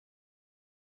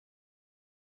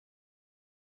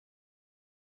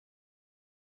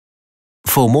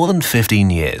For more than 15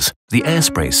 years, the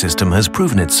Airspray system has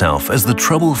proven itself as the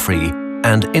trouble-free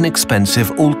and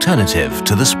inexpensive alternative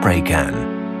to the spray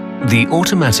can. The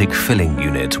automatic filling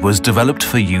unit was developed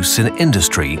for use in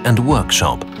industry and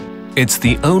workshop. It's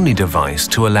the only device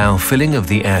to allow filling of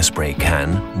the airspray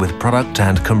can with product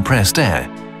and compressed air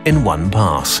in one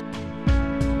pass.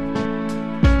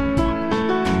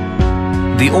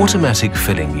 The automatic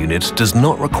filling unit does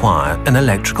not require an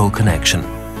electrical connection.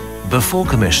 Before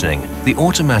commissioning, the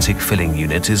automatic filling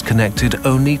unit is connected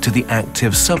only to the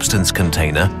active substance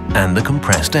container and the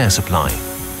compressed air supply.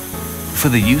 For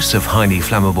the use of highly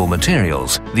flammable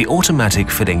materials, the automatic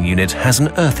filling unit has an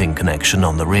earthing connection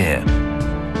on the rear.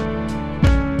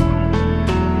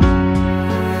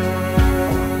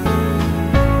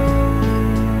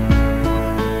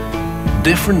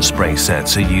 Different spray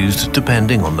sets are used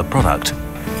depending on the product.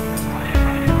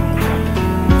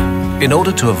 In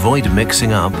order to avoid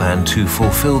mixing up and to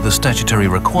fulfill the statutory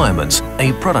requirements,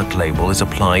 a product label is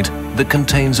applied that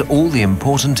contains all the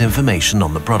important information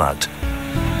on the product.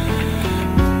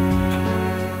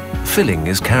 Filling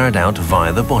is carried out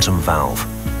via the bottom valve.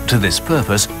 To this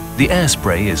purpose, the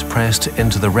airspray is pressed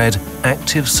into the red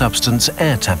active substance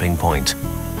air tapping point.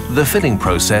 The filling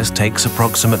process takes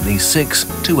approximately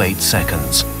 6 to 8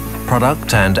 seconds.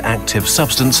 Product and active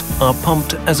substance are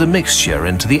pumped as a mixture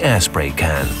into the airspray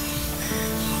can.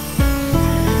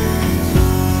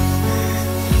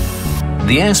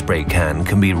 The airspray can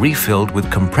can be refilled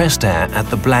with compressed air at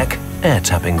the black air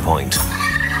tapping point.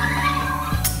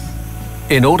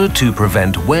 In order to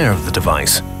prevent wear of the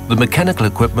device, the mechanical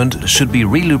equipment should be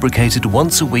relubricated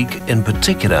once a week, in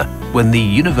particular when the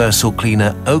universal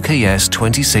cleaner OKS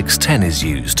 2610 is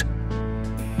used.